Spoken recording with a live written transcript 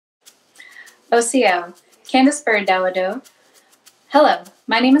OCO, Candice Bird Dawado. Hello,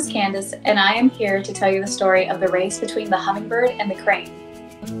 my name is Candice, and I am here to tell you the story of the race between the hummingbird and the crane.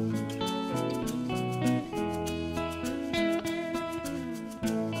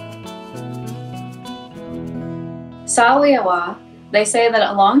 Saaliawa, they say that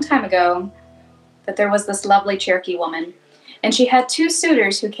a long time ago that there was this lovely Cherokee woman, and she had two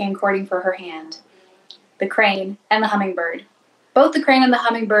suitors who came courting for her hand, the crane and the hummingbird. Both the crane and the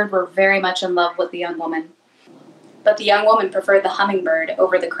hummingbird were very much in love with the young woman, but the young woman preferred the hummingbird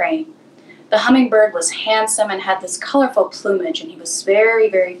over the crane. The hummingbird was handsome and had this colorful plumage, and he was very,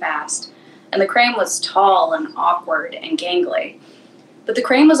 very fast, and the crane was tall and awkward and gangly. But the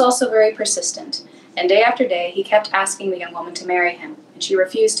crane was also very persistent, and day after day he kept asking the young woman to marry him, and she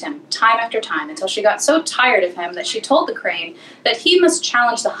refused him time after time until she got so tired of him that she told the crane that he must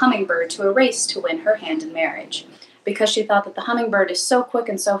challenge the hummingbird to a race to win her hand in marriage, because she thought that the hummingbird is so quick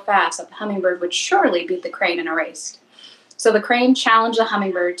and so fast that the hummingbird would surely beat the crane in a race. So the crane challenged the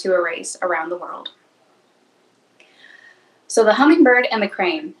hummingbird to a race around the world. So the hummingbird and the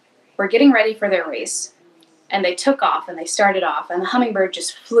crane were getting ready for their race, and they took off and they started off, and the hummingbird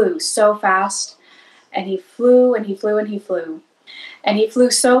just flew so fast, and he flew and he flew and he flew. And he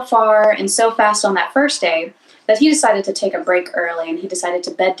flew so far and so fast on that first day that he decided to take a break early, and he decided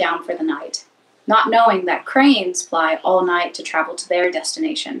to bed down for the night, not knowing that cranes fly all night to travel to their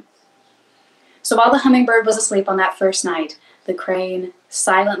destination. So while the hummingbird was asleep on that first night, the crane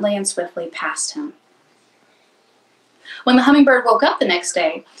silently and swiftly passed him. When the hummingbird woke up the next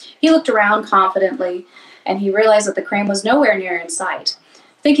day, he looked around confidently, and he realized that the crane was nowhere near in sight.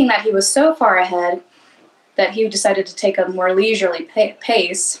 Thinking that he was so far ahead that he decided to take a more leisurely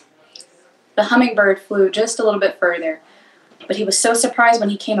pace, the hummingbird flew just a little bit further. But he was so surprised when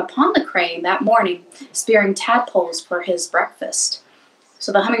he came upon the crane that morning spearing tadpoles for his breakfast.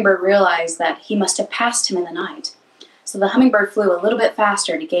 So the hummingbird realized that he must have passed him in the night. So the hummingbird flew a little bit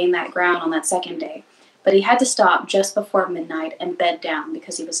faster to gain that ground on that second day. But he had to stop just before midnight and bed down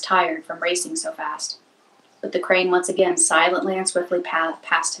because he was tired from racing so fast. But the crane once again silently and swiftly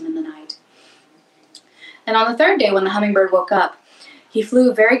passed him in the night. And on the third day when the hummingbird woke up, he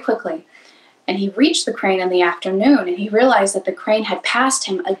flew very quickly. And he reached the crane in the afternoon, and he realized that the crane had passed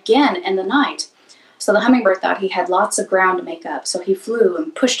him again in the night. So the hummingbird thought he had lots of ground to make up, so he flew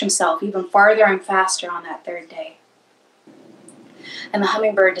and pushed himself even farther and faster on that third day. And the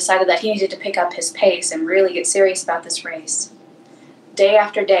hummingbird decided that he needed to pick up his pace and really get serious about this race. Day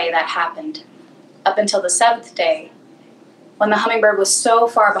after day that happened, up until the seventh day, when the hummingbird was so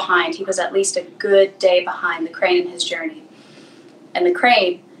far behind, he was at least a good day behind the crane in his journey. And the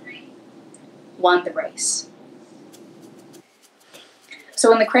crane won the race.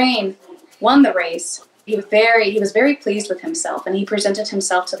 So when the crane won the race, he was very pleased with himself, and he presented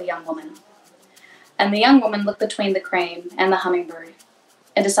himself to the young woman. And the young woman looked between the crane and the hummingbird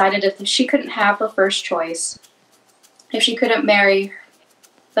and decided if she couldn't have her first choice, if she couldn't marry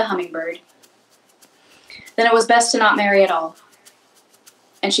the hummingbird, then it was best to not marry at all.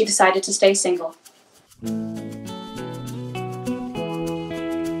 And she decided to stay single.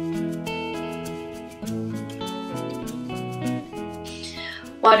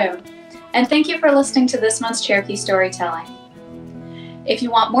 Wado, and thank you for listening to this month's Cherokee Storytelling. If you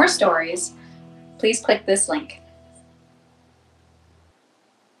want more stories, please click this link.